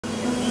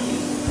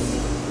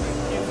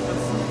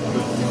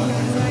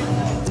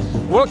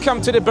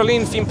Welcome to the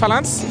Berlin Film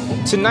Palace.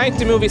 Tonight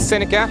the movie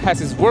Seneca has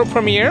its world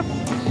premiere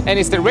and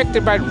is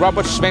directed by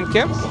Robert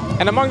Schwentke.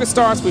 And among the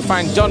stars we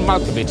find John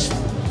Malkovich.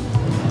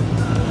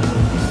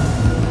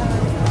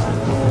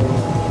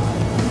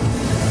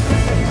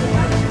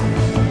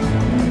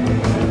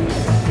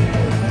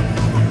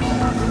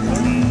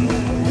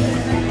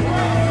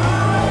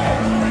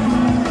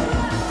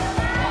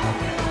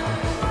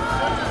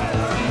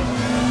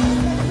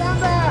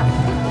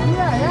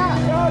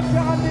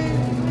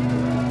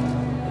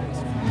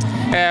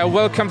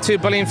 Welcome to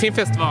Berlin Film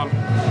Festival.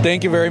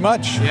 Thank you very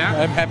much.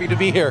 Yeah. I'm happy to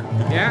be here.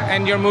 Yeah,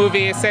 and your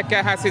movie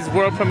Seneca has its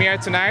world premiere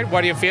tonight.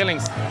 What are your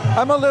feelings?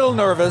 I'm a little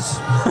nervous.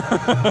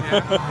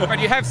 Yeah. But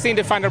you have seen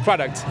the final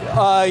product.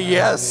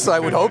 Yes, I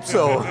would hope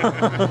so.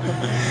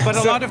 But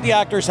a lot of the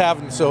actors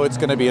haven't, so it's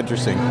going to be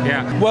interesting.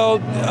 Yeah. Well,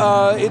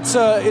 it's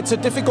a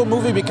difficult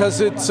movie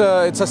because it's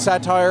a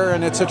satire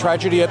and it's a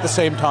tragedy at the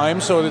same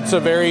time. So it's a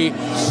very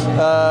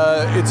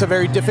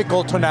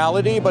difficult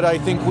tonality. But I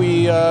think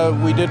we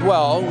did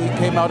well. We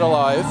came out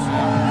alive.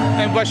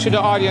 And what should the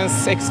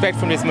audience expect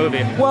from this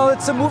movie? Well,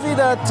 it's a movie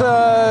that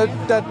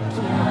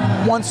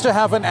wants to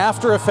have an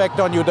after effect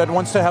on you, that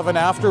wants to have an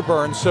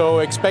afterburn. So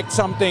expect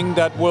something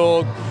that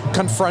will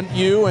confront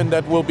you and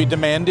that will be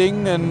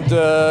demanding and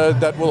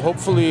that will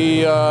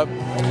hopefully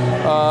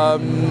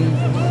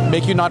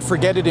make you not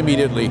forget it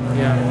immediately.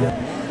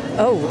 Yeah.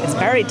 Oh, it's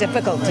very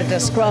difficult to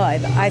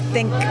describe. I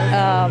think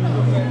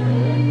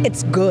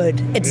it's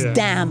good. It's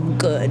damn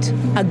good.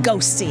 Go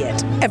see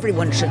it.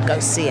 Everyone should go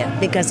see it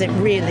because it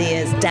really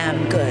is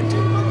damn good.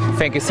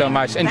 Thank you so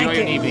much. Enjoy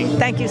your evening.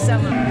 Thank you so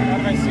much.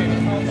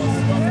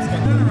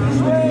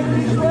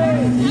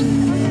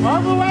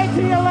 All the way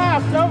to your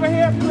left. Over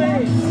here,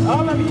 please.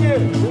 All of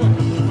you.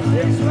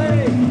 This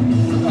way.